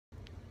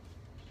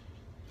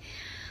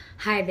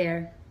Hi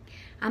there.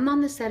 I'm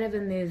on the set of a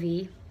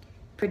movie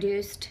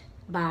produced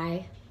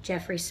by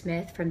Jeffrey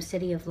Smith from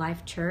City of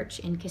Life Church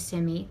in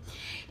Kissimmee.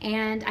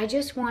 And I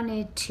just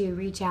wanted to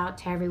reach out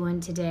to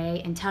everyone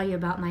today and tell you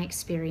about my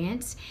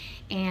experience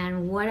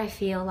and what I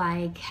feel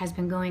like has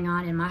been going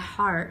on in my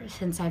heart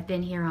since I've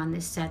been here on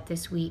this set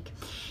this week.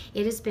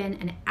 It has been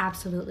an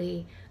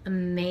absolutely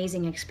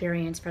amazing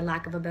experience, for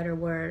lack of a better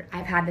word.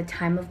 I've had the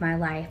time of my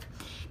life.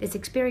 This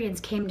experience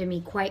came to me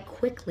quite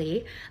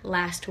quickly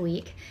last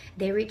week.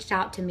 They reached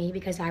out to me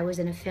because I was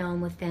in a film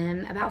with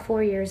them about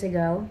 4 years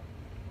ago,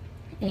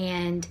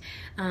 and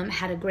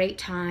had a great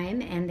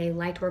time, and they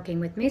liked working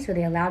with me, so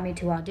they allowed me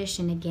to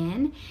audition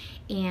again.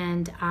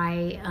 And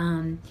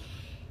I'm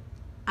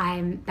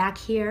back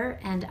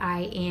here, and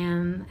I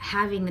am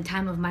having the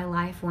time of my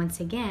life once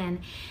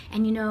again.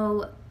 And you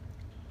know,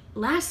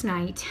 last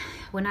night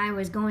when I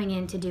was going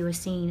in to do a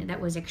scene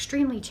that was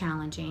extremely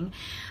challenging,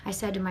 I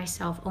said to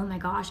myself, oh my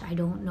gosh, I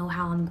don't know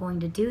how I'm going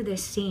to do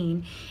this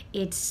scene.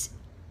 It's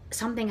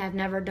something I've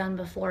never done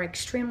before,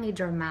 extremely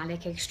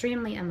dramatic,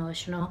 extremely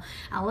emotional,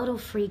 a little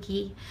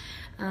freaky,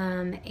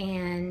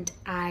 and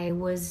I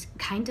was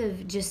kind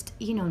of just,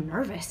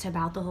 nervous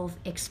about the whole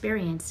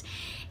experience.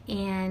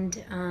 And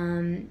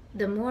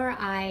the more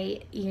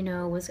I,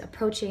 was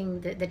approaching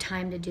the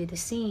time to do the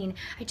scene,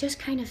 I just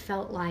kind of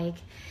felt like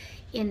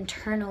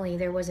internally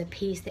there was a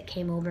peace that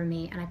came over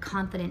me and a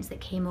confidence that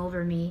came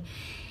over me,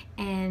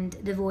 and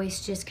the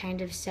voice just kind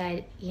of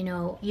said,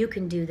 you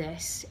can do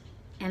this.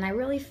 And I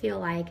really feel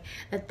like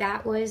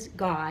that was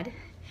God,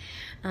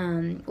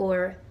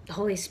 or the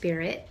Holy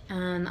Spirit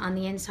on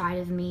the inside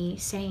of me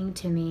saying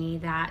to me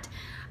that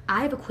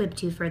I've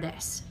equipped you for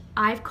this.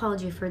 I've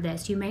called you for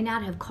this. You may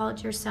not have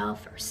called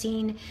yourself or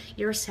seen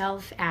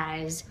yourself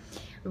as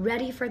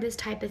ready for this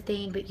type of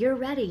thing, but you're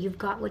ready. You've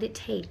got what it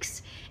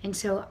takes. And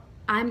so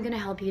I'm going to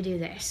help you do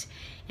this.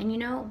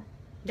 And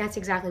that's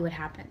exactly what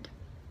happened.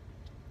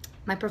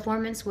 My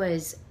performance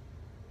was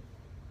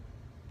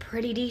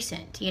pretty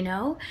decent,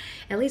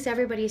 at least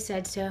everybody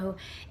said so.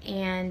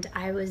 And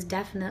I was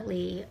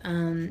definitely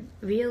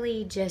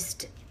really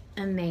just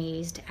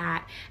amazed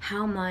at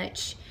how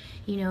much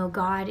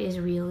God is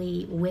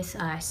really with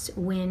us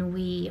when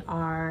we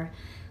are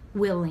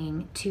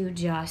willing to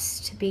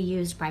just be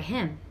used by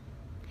Him.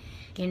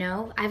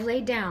 I've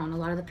laid down a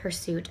lot of the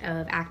pursuit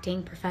of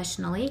acting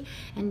professionally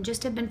and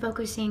just have been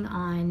focusing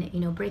on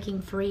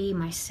breaking free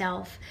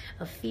myself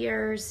of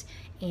fears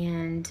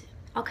and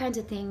all kinds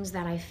of things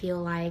that I feel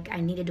like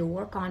I needed to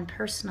work on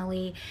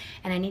personally,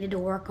 and I needed to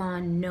work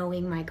on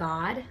knowing my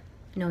God,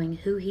 knowing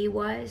who He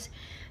was,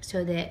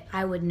 so that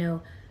I would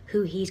know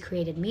who He's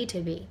created me to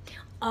be.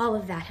 All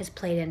of that has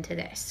played into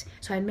this.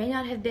 So I may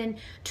not have been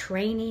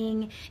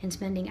training and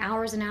spending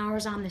hours and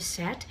hours on the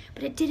set,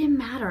 but it didn't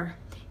matter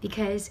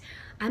because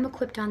I'm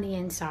equipped on the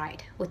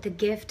inside with the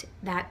gift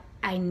that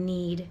I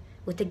need,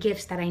 with the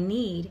gifts that I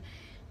need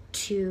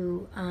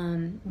to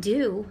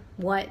do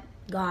what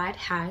God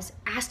has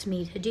asked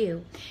me to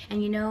do.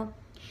 And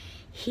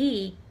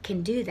He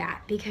can do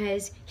that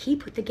because He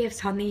put the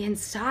gifts on the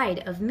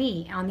inside of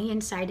me, on the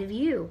inside of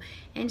you.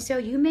 And so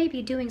you may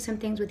be doing some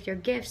things with your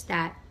gifts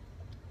that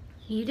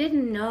you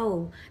didn't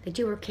know that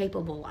you were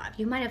capable of.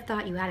 You might have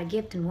thought you had a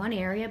gift in one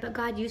area, but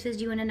God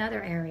uses you in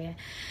another area.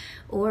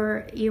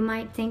 Or you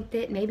might think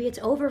that maybe it's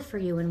over for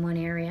you in one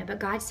area, but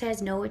God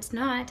says, no, it's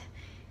not.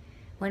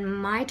 When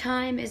my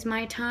time is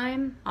my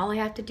time, all I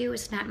have to do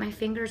is snap my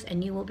fingers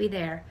and you will be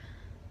there,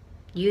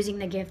 using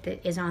the gift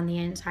that is on the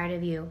inside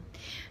of you.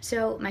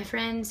 So my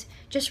friends,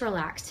 just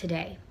relax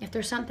today. If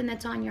there's something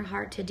that's on your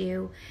heart to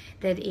do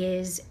that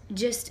is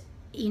just,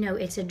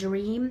 it's a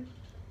dream,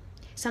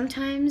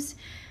 sometimes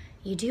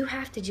you do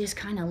have to just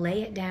kind of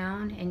lay it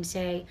down and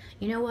say,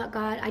 you know what,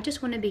 God, I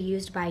just want to be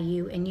used by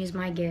you and use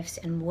my gifts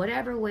in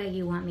whatever way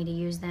you want me to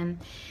use them.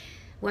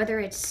 Whether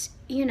it's,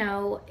 in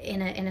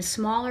a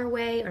smaller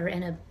way or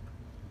in a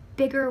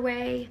bigger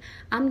way,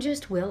 I'm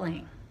just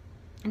willing.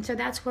 And so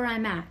that's where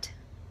I'm at.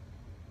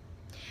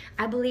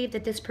 I believe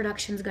that this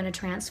production is going to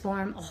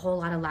transform a whole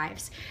lot of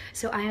lives.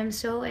 So I am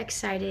so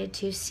excited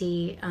to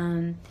see,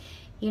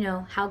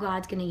 how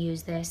God's going to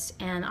use this.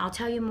 And I'll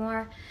tell you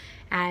more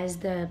as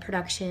the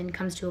production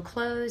comes to a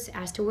close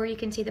as to where you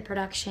can see the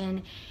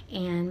production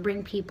and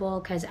bring people,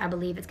 because I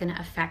believe it's going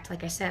to affect,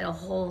 like I said, a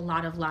whole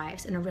lot of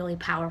lives in a really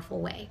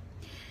powerful way.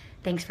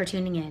 Thanks for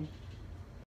tuning in.